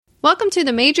Welcome to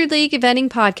the Major League Eventing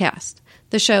Podcast,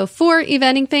 the show for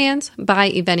eventing fans by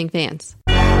eventing fans.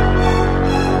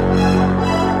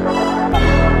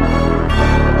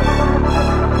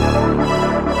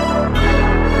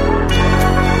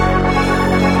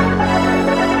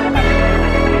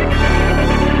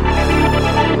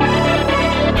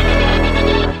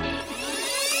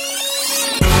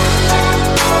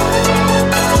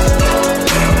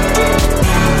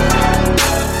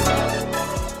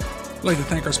 I'd like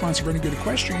to thank our sponsor, Renegade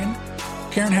Equestrian.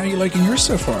 Karen, how are you liking yours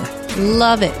so far?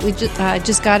 Love it. We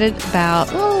just got it about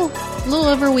a little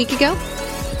over a week ago,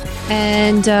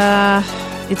 and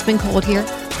it's been cold here,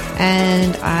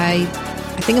 and I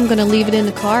think I'm going to leave it in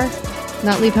the car,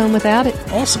 not leave home without it.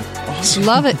 Awesome.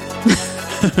 Love it.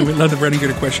 We love the Renegade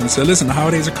Equestrian. So listen, the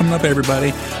holidays are coming up,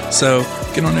 everybody. So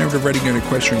get on over to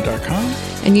renegadeequestrian.com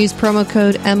and use promo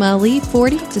code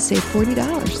MLE40 to save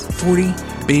 $40. 40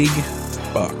 big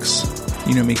bucks.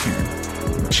 You know me, Karen.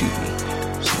 I'm cheap.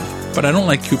 So. But I don't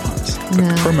like coupons. But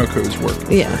the promo codes work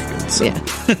very good. So. Yeah.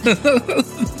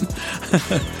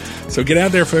 So get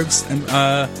out there, folks, and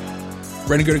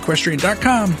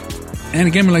renegadeequestrian.com. And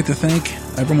again, we'd like to thank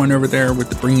everyone over there with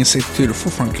the Bringing Safety to the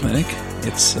Forefront Clinic.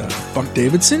 It's Buck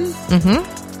Davidson,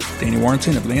 Danny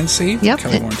Warrington of Landsafe,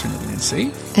 Kelly Warrington of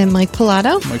Landsafe, and Mike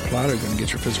Pilato. Mike Pilato going to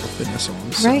get your physical fitness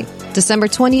on. So. Right. December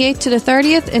 28th to the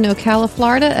 30th in Ocala,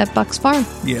 Florida at Buck's Farm.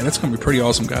 Yeah, that's going to be pretty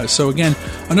awesome, guys. So again,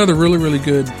 another really, really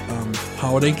good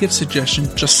holiday gift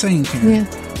suggestion. Just saying, Karen,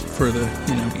 for the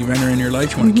eventer in your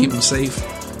life, you want to keep them safe.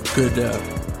 Good,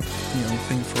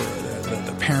 thing for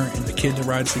the parent and the kid to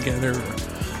ride together.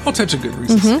 All types of good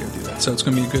reasons to go do that. So it's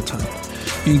going to be a good time.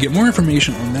 You can get more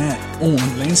information on that on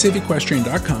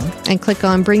landsafeequestrian.com. And click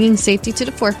on Bringing Safety to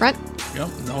the Forefront. Yep,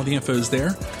 and all the info is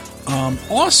there.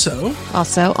 Also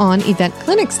on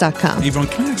eventclinics.com.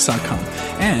 Eventclinics.com.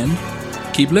 And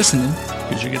keep listening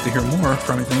because you get to hear more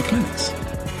from Event Clinics.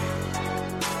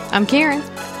 I'm Karen.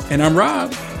 And I'm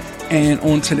Rob. And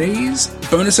on today's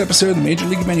bonus episode of the Major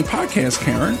League Eventing Podcast,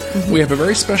 Karen, we have a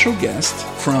very special guest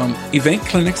from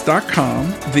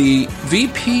eventclinics.com, the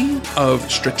VP of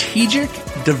Strategic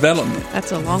Development.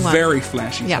 That's a long one. Very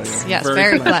flashy title. Yes,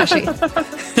 very flashy.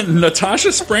 Natasha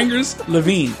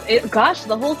Sprangers-Levine. Gosh,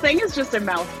 the whole thing is just a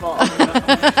mouthful.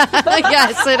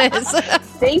 Yes, it is.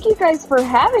 Thank you guys for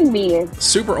having me.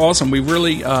 Super awesome. We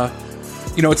really...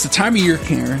 it's the time of year,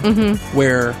 Karen,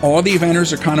 where all the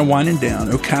eventers are kind of winding down.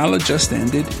 Ocala just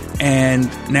ended,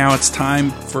 and now it's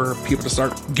time for people to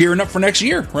start gearing up for next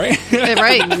year, right?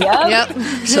 Right. Yep.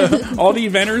 So all the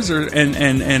eventers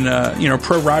and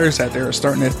pro riders out there are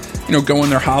starting to, go on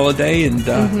their holiday, and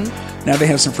now they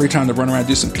have some free time to run around and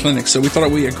do some clinics. So we thought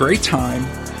it would be a great time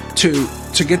to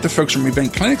get the folks from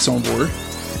Event Clinics on board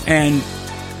and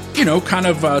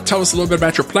tell us a little bit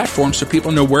about your platform so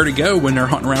people know where to go when they're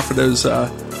hunting around for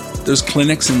those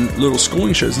clinics and little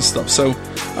schooling shows and stuff. So,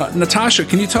 Natasha,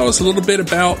 can you tell us a little bit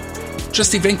about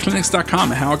just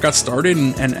eventclinics.com and how it got started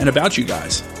and about you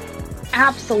guys?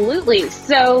 Absolutely.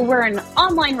 So we're an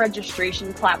online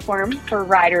registration platform for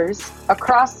riders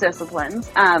across disciplines.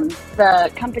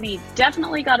 The company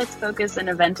definitely got its focus in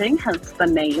eventing, hence the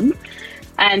name.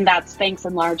 And that's thanks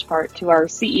in large part to our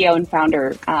CEO and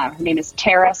founder. Her name is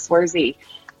Tara Swerzy.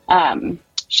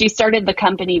 She started the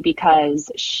company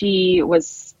because she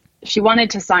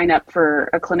wanted to sign up for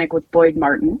a clinic with Boyd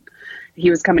Martin. He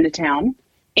was coming to town.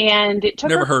 And it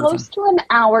took her close to an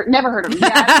hour. Never heard of him.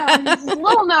 Yeah, he's a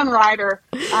little known rider.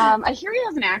 I hear he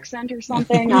has an accent or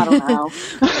something. I don't know.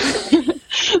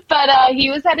 But he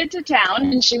was headed to town,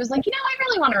 and she was like, I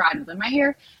really want to ride with him. I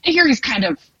hear he's kind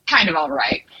of all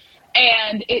right.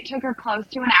 And it took her close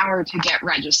to an hour to get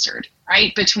registered,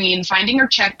 right? Between finding her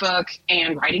checkbook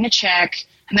and writing a check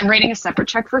and then writing a separate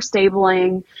check for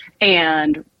stabling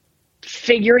and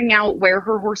figuring out where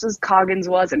her horse's Coggins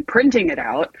was and printing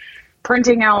out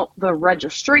the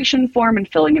registration form and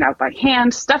filling it out by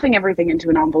hand, stuffing everything into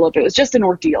an envelope. It was just an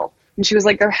ordeal. And she was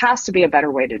like, there has to be a better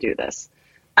way to do this.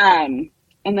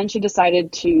 And then she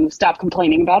decided to stop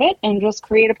complaining about it and just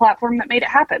create a platform that made it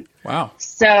happen. Wow.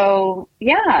 So,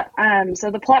 so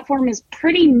the platform is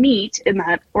pretty neat in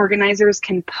that organizers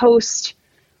can post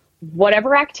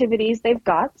whatever activities they've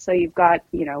got. So you've got,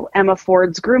 Emma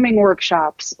Ford's grooming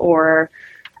workshops or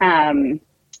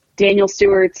Daniel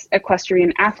Stewart's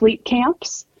equestrian athlete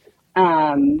camps.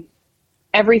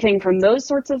 Everything from those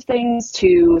sorts of things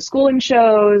to schooling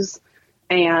shows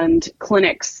and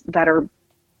clinics that are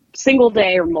single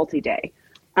day or multi-day.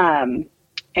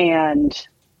 And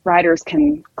riders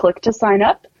can click to sign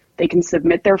up. They can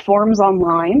submit their forms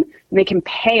online, and they can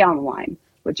pay online,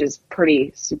 which is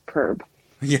pretty superb.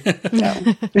 Yeah.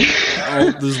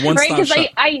 There's one right? stop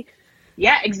shop.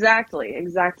 Yeah, exactly.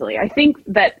 I think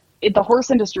that the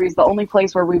horse industry is the only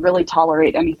place where we really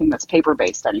tolerate anything that's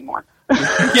paper-based anymore.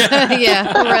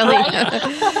 Yeah, really.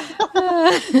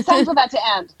 It's time for that to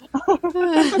end.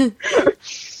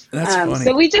 That's funny.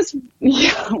 So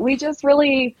we just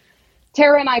really,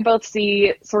 Tara and I both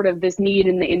see sort of this need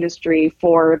in the industry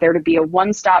for there to be a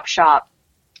one-stop shop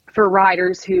for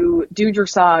riders who do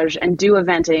dressage and do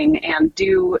eventing and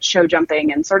do show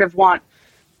jumping and sort of want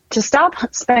to stop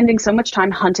spending so much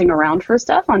time hunting around for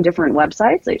stuff on different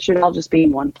websites. It should all just be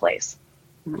in one place.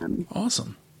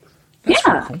 Awesome. That's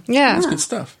yeah. cool. Yeah. That's good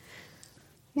stuff.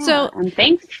 Yeah, So- and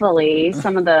thankfully,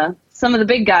 some of the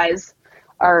big guys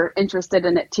are interested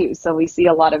in it too. So we see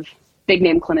a lot of big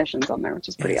name clinicians on there, which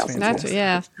is pretty That's awesome. fantastic.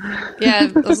 Yeah.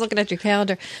 I was looking at your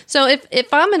calendar. So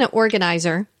if I'm an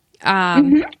organizer,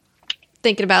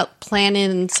 thinking about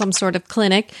planning some sort of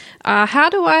clinic, how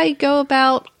do I go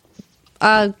about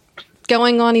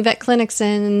going on Event Clinics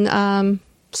and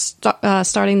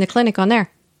starting the clinic on there?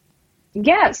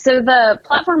 Yeah, so the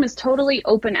platform is totally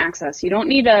open access. You don't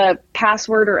need a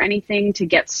password or anything to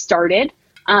get started,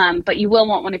 but you will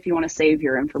want one if you want to save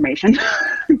your information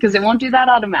because it won't do that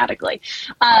automatically.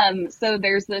 So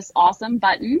there's this awesome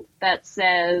button that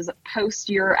says post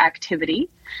your activity,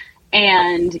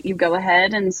 and you go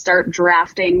ahead and start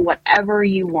drafting whatever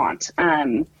you want.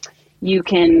 You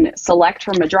can select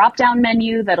from a drop-down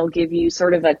menu that'll give you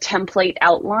sort of a template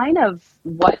outline of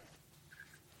what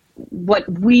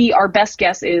our best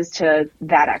guess is to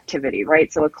that activity,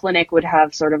 right? So a clinic would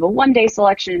have sort of a 1-day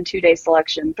selection, 2-day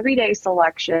selection, 3-day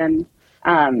selection.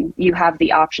 You have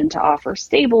the option to offer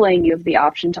stabling. You have the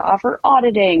option to offer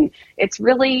auditing. It's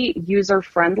really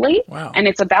user-friendly. Wow. And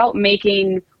it's about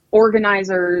making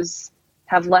organizers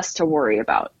have less to worry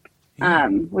about. Yeah.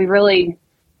 We really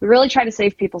try to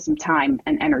save people some time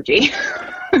and energy.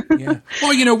 Yeah.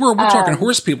 Well, we're talking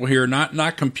horse people here,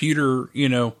 not computer,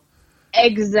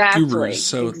 Exactly. gurus.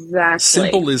 So exactly.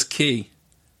 simple is key.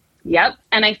 Yep.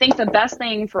 And I think the best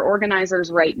thing for organizers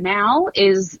right now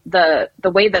is the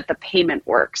way that the payment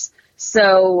works.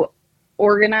 So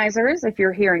organizers, if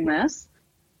you're hearing this,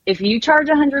 if you charge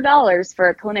 $100 for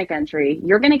a clinic entry,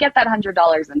 you're going to get that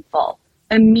 $100 in full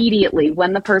immediately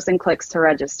when the person clicks to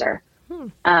register.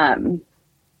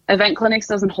 Event Clinics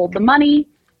doesn't hold the money,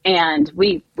 and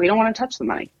we don't want to touch the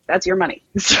money. That's your money.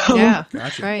 So Yeah,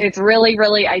 Gotcha. right. it's really,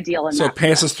 really ideal. In So that it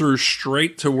passes through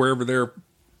straight to wherever they're.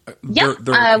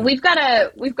 Yeah, we've got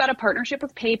a partnership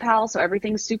with PayPal, so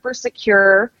everything's super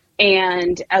secure.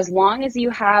 And as long as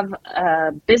you have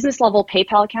a business level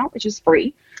PayPal account, which is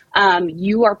free,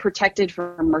 you are protected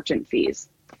from merchant fees.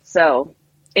 So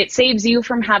it saves you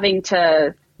from having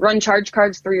to run charge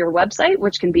cards through your website,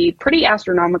 which can be pretty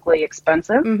astronomically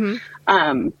expensive.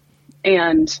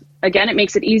 And again, it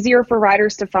makes it easier for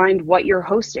riders to find what you're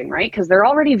hosting, right? Because they're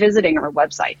already visiting our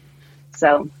website.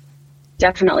 So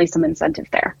definitely some incentive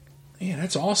there. Yeah,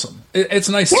 that's awesome. It's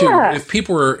nice too. Yeah. If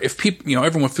people,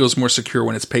 everyone feels more secure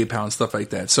when it's PayPal and stuff like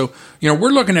that. So, we're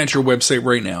looking at your website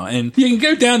right now, and you can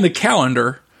go down the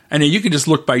calendar, and then you can just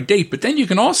look by date. But then you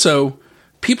can also,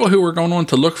 people who are going on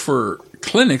to look for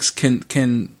clinics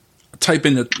can type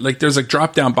in there's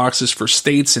drop down boxes for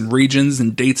states and regions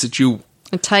and dates that you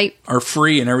Type. are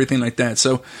free and everything like that.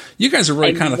 So you guys have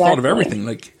really kind of thought of everything.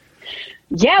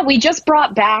 Yeah, we just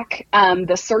brought back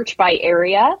the search by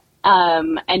area.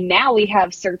 And now we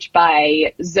have search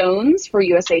by zones for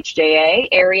USHJA,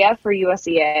 area for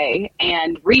USEA,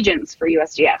 and regions for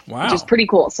USGF, Wow. which is pretty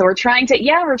cool. So we're trying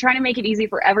to make it easy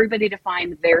for everybody to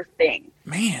find their thing.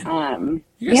 Man,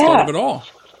 you guys thought of it all.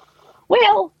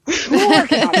 Well, we're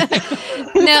working on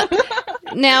it.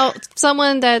 Now,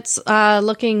 someone that's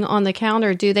looking on the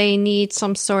calendar, do they need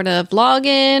some sort of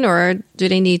login or do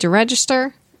they need to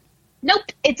register?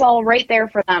 Nope, it's all right there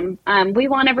for them. We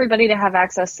want everybody to have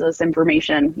access to this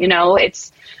information.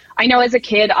 I know as a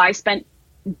kid, I spent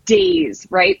days,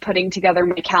 right, putting together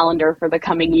my calendar for the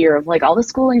coming year of all the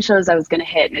schooling shows I was going to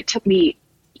hit. And it took me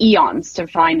eons to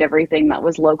find everything that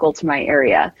was local to my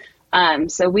area.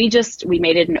 So we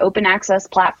made it an open access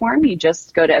platform. You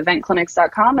just go to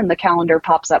eventclinics.com and the calendar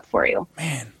pops up for you.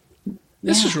 Man,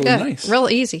 this is really Good. nice. Real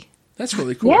easy. That's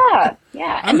really cool. Yeah.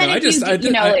 I And don't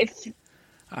then know,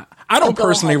 I don't go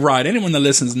personally ahead. ride. Anyone that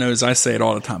listens knows I say it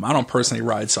all the time. I don't personally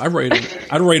ride, so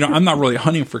I'm not really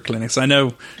hunting for clinics. I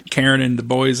know Karen and the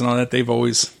boys and all that. They've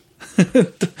always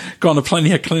gone to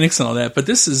plenty of clinics and all that. But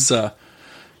this is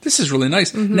really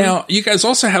nice. Mm-hmm. Now you guys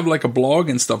also have a blog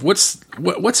and stuff. What's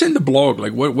in the blog?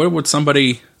 What would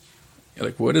somebody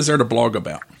what is there to blog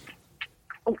about?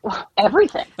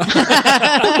 everything.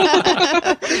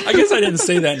 I guess I didn't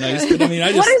say that nice, but I mean,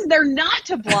 What is there not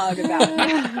to blog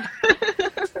about?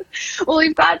 Well,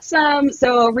 we've got some.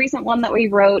 So a recent one that we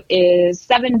wrote is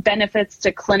 7 benefits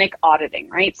to clinic auditing,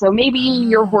 right? So maybe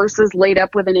your horse is laid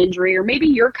up with an injury, or maybe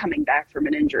you're coming back from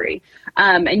an injury,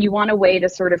 and you want a way to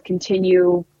sort of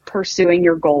continue pursuing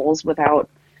your goals without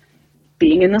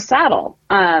being in the saddle.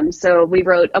 So we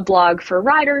wrote a blog for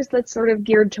riders that's sort of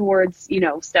geared towards,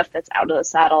 stuff that's out of the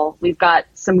saddle. We've got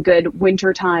some good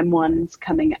wintertime ones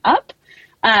coming up.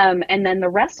 And then the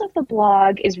rest of the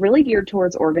blog is really geared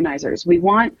towards organizers. We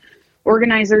want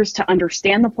organizers to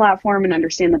understand the platform and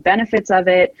understand the benefits of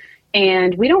it.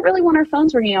 And we don't really want our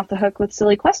phones ringing off the hook with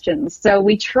silly questions. So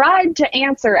we tried to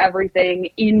answer everything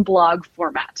in blog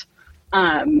format.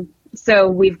 So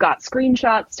we've got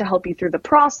screenshots to help you through the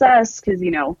process because,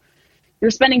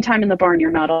 you're spending time in the barn.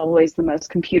 You're not always the most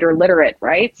computer literate,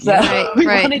 right? So we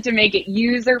wanted to make it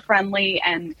user friendly,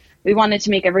 and we wanted to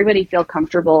make everybody feel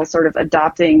comfortable sort of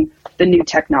adopting the new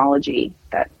technology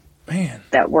that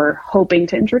we're hoping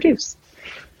to introduce.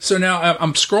 So now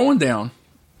I'm scrolling down.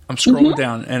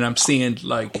 Down, and I'm seeing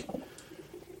like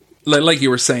you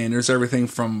were saying, there's everything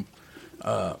from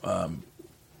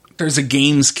there's a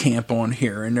games camp on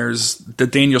here, and there's the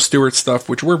Daniel Stewart stuff,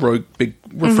 which we're really big.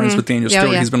 We're friends with Daniel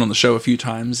Stewart. Yeah. He's been on the show a few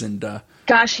times, and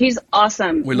gosh, he's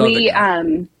awesome. We love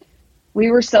it. We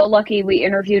were so lucky. We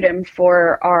interviewed him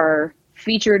for our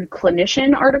featured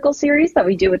clinician article series that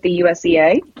we do with the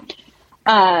USEA,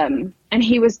 and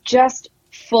he was just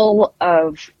full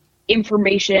of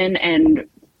information and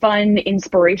fun,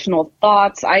 inspirational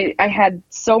thoughts. I had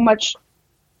so much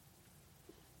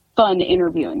fun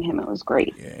interviewing him. It was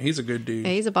great. Yeah, he's a good dude.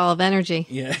 Yeah, he's a ball of energy.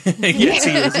 Yeah, yes,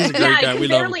 he is. He's a great guy. We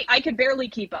love him. I could barely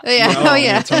keep up. Yeah.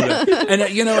 Yeah. Totally. And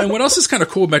and what else is kind of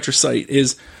cool about your site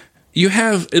is you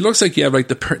have. It looks like you have like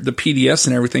the PDFs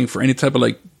and everything for any type of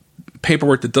like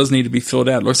paperwork that does need to be filled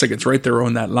out. It looks like it's right there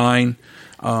on that line.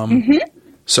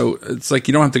 So it's like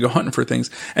you don't have to go hunting for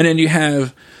things. And then you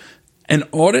have an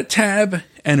audit tab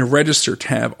and a register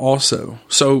tab also.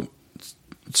 So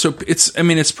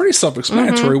it's pretty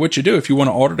self-explanatory what you do. If you want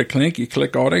to audit a clinic, you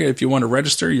click audit. If you want to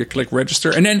register, you click register.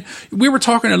 And then we were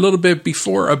talking a little bit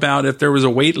before about if there was a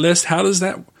wait list. How does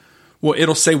that? Well,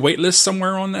 it'll say wait list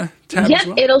somewhere on the tab as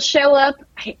well? It'll show up.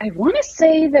 I want to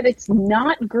say that it's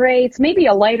not gray. It's maybe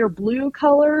a lighter blue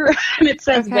color, and it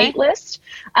says wait list.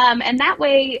 And that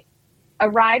way, a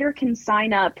rider can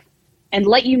sign up and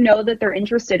let you know that they're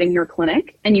interested in your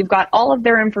clinic, and you've got all of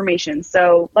their information.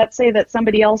 So let's say that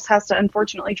somebody else has to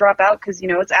unfortunately drop out because,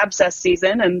 it's abscess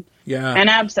season and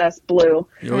abscess blew.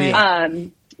 Oh, yeah.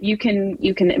 You can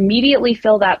immediately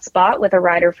fill that spot with a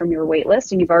rider from your wait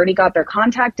list, and you've already got their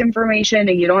contact information,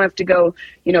 and you don't have to go,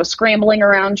 scrambling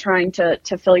around trying to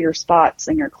fill your spots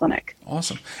in your clinic.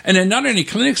 Awesome. And then not only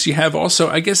clinics, you have also,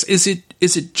 I guess, is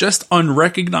it just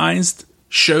unrecognized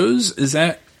shows? Is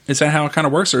that how it kind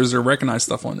of works, or is there recognized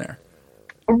stuff on there?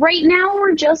 Right now,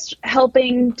 we're just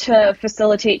helping to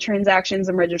facilitate transactions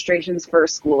and registrations for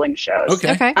schooling shows.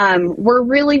 Okay. We're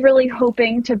really, really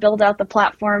hoping to build out the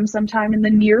platform sometime in the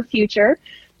near future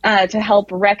to help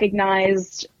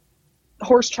recognize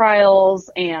horse trials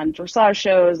and dressage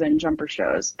shows and jumper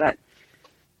shows, but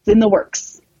it's in the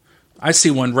works. I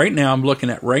see one right now. I'm looking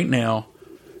at right now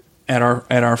at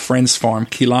our friend's farm,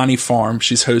 Keelani Farm.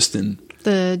 She's hosting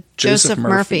the Joseph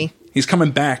Murphy. He's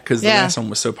coming back because the last one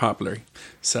was so popular.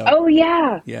 So. Oh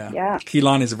yeah.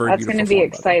 Keelani's a very beautiful. That's going to be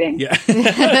exciting. Yeah.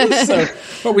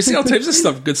 But we see all types of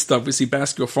stuff, good stuff. We see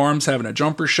Baskerville Farms having a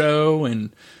jumper show,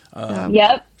 and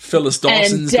Phyllis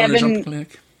Dawson's doing a jumper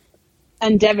clinic.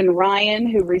 And Devin Ryan,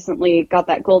 who recently got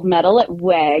that gold medal at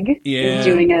WEG, is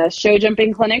doing a show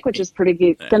jumping clinic, which is going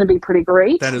to be pretty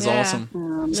great. That is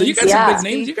awesome. So you got some big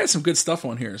names. You got some good stuff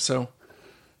on here. So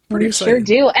pretty exciting. Sure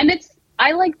do. And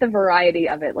I like the variety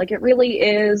of it. Like, it really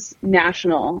is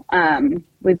national.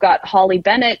 We've got Holly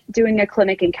Bennett doing a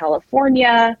clinic in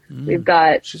California. We've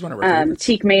got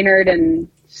Teak Maynard and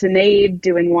Sinead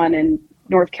doing one in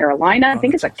North Carolina. I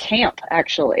think it's a camp,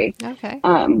 actually. Okay.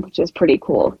 Which is pretty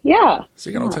cool. Yeah.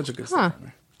 So you got all types of good stuff on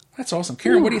there. That's awesome.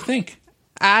 Karen, what do you think?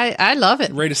 I love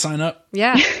it. Ready to sign up?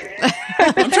 Yeah.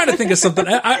 I'm trying to think of something.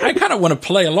 I kind of want to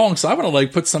play along, so I want to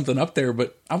put something up there,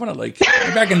 but I want to maybe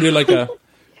I can do a...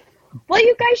 Well,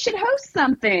 you guys should host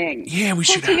something. Yeah, we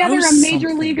should put together host a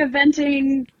major league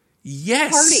eventing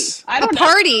party. I don't know.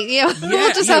 Party. Yeah,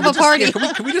 we'll just have a party.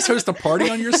 Can we just host a party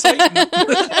on your site?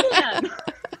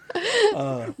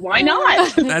 Why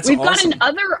not? That's We've awesome. got an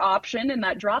other option in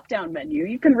that drop-down menu.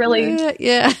 You can really...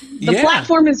 The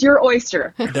platform is your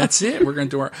oyster. That's it. We're going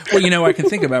to do our... Well, I can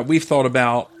think about... We've thought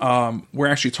about... we're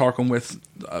actually talking with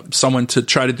someone to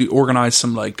try to organize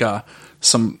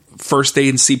some first aid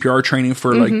and CPR training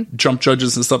for jump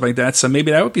judges and stuff like that. So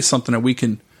maybe that would be something that we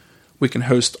can we can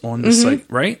host on the site,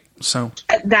 right? So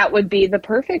That would be the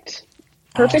perfect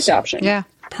Awesome. option. Yeah.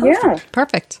 Yeah.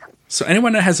 Perfect. So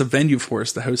anyone that has a venue for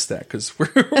us to host that, because we're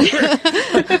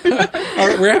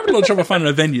having a little trouble finding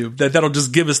a venue that'll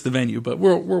just give us the venue, but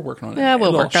we're working on it. Yeah,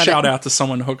 we'll work on it. Shout out to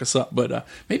someone to hook us up, but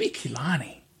maybe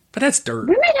Kilani, but that's dirt.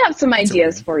 We might have some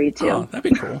ideas for you too. Oh, that'd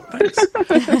be cool.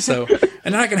 Thanks. So,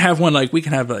 and then I can have one we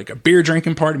can have like a beer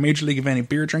drinking party, Major League Eventing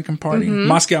beer drinking party,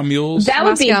 Moscow Mules. That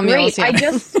would be Moscow great.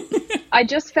 Mules, yeah. I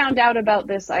just found out about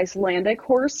this Icelandic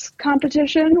horse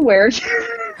competition where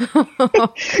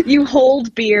you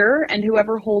hold beer, and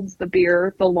whoever holds the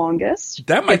beer the longest.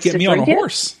 That might gets get to me on a drink it.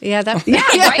 horse. Yeah. That. Yeah,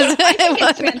 right? I think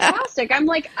it's fantastic. I'm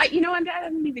like, I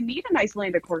don't even need an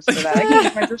Icelandic horse for that. I can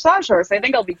use my dressage horse. I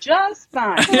think I'll be just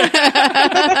fine. Oh,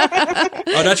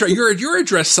 that's right. You're a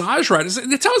dressage rider.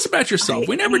 Tell us about yourself.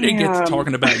 We never did get to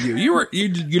talking about you. You let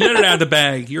it out of the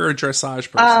bag. You're a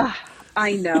dressage person.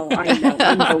 I know.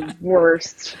 I'm the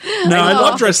worst. No, I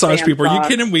love the dressage people. Are you sandbox.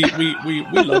 kidding? We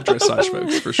love dressage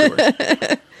folks for sure.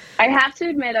 I have to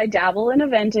admit, I dabble in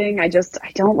eventing. I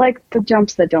don't like the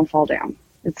jumps that don't fall down.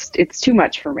 It's too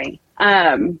much for me.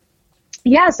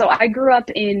 So I grew up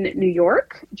in New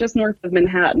York, just north of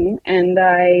Manhattan, and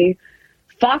I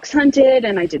fox hunted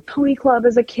and I did pony club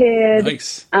as a kid.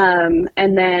 Nice. And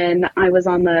then I was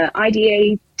on the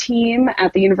IDA team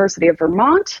at the University of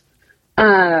Vermont.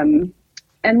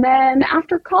 And then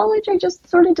after college, I just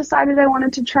sort of decided I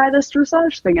wanted to try this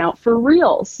dressage thing out for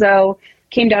real. So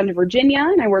came down to Virginia,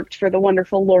 and I worked for the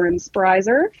wonderful Lauren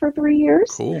Spryzer for 3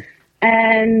 years. Cool.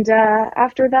 And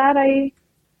after that, I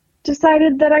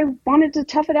decided that I wanted to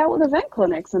tough it out with event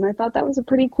clinics, and I thought that was a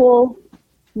pretty cool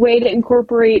way to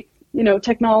incorporate,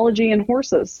 technology and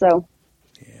horses. So,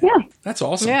 yeah. That's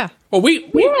awesome. Yeah. Well,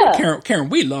 Yeah. Karen,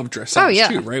 we love dressage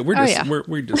too, right? We're just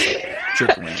we're just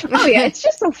tripping around. Oh, yeah, it's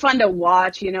just so fun to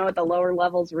watch, at the lower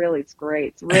levels. Really, it's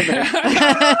great. It's riveting.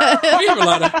 we have a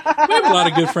lot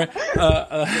of good friends.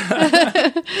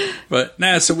 But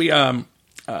so we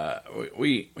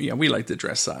like the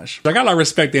dressage. I got a lot of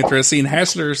respect after seeing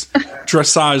Hassler's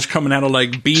dressage coming out of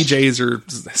like BJ's or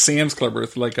Sam's Club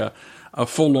with like a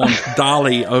full-on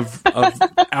dolly of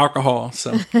alcohol.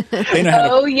 So they know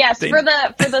how to, for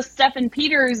the Stephen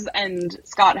Peters and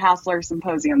Scott Hassler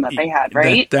symposium that they had,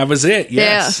 right? That was it.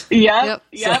 Yes. Yep.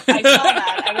 I saw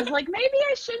that. I was like, maybe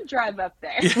I should drive up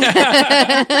there.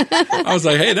 I was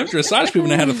like, hey, them dressage people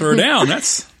know how to throw down.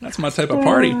 That's my type of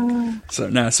party. So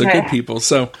good people.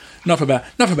 So enough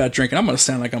about drinking. I'm going to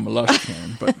sound like I'm a lush,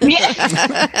 Karen, but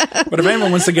but if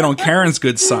anyone wants to get on Karen's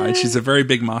good side, she's a very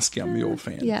big Moscow Mule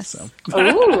fan. Yes. So.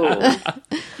 Ooh.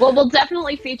 Well, we'll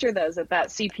definitely feature those at that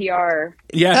CPR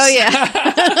Yes. Oh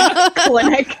yeah.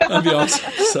 clinic. That'd be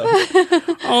awesome. So,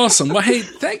 awesome. Well, hey,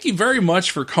 thank you very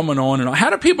much for coming on. And how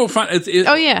do people find it?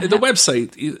 The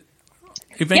website?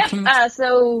 Event Clinics?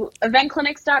 So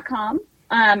eventclinics.com.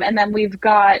 And then we've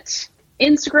got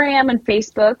Instagram and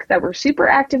Facebook that we're super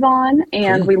active on.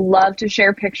 And we love to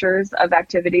share pictures of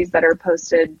activities that are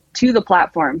posted to the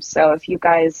platform. So if you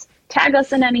guys tag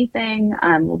us in anything,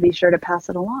 we'll be sure to pass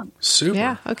it along. Super.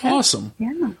 Yeah, okay. Awesome.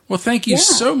 Yeah. Well, thank you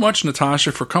so much,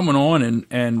 Natasha, for coming on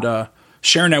and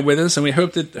sharing that with us. And we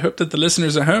hope that the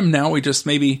listeners at home now, we just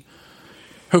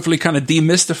hopefully kind of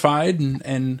demystified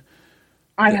and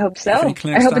I hope so.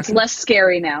 I hope it's less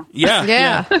scary now.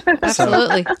 Yeah.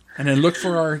 Absolutely. And then look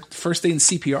for our first day in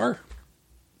CPR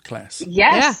class.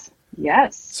 Yes.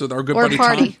 Yes. So our good Or buddy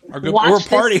party. Tom, our good Watch or this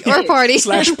party space. Or party.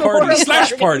 slash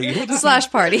party. Slash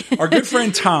party. Our good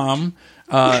friend Tom,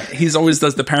 he's always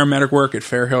does the paramedic work at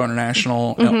Fairhill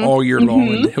International all year long,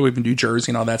 and he'll even do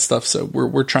Jersey and all that stuff. So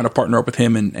we're trying to partner up with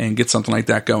him and get something like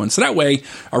that going. So that way,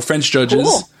 our French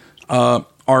judges are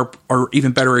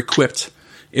even better equipped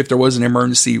if there was an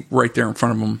emergency right there in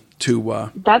front of them to.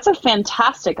 That's a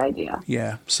fantastic idea.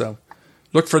 Yeah. So.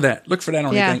 Look for that. On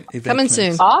event coming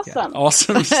clinics. Awesome. soon.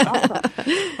 Yeah,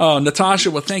 awesome. Natasha,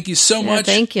 well, thank you so much.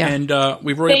 Thank you. And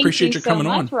we really appreciate you coming so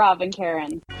much, on. Rob and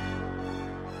Karen.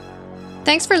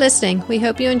 Thanks for listening. We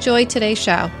hope you enjoyed today's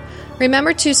show.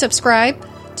 Remember to subscribe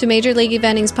to Major League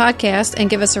Eventing's podcast and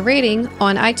give us a rating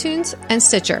on iTunes and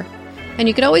Stitcher. And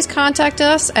you can always contact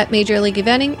us at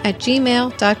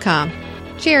majorleagueeventing@gmail.com.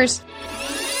 Cheers.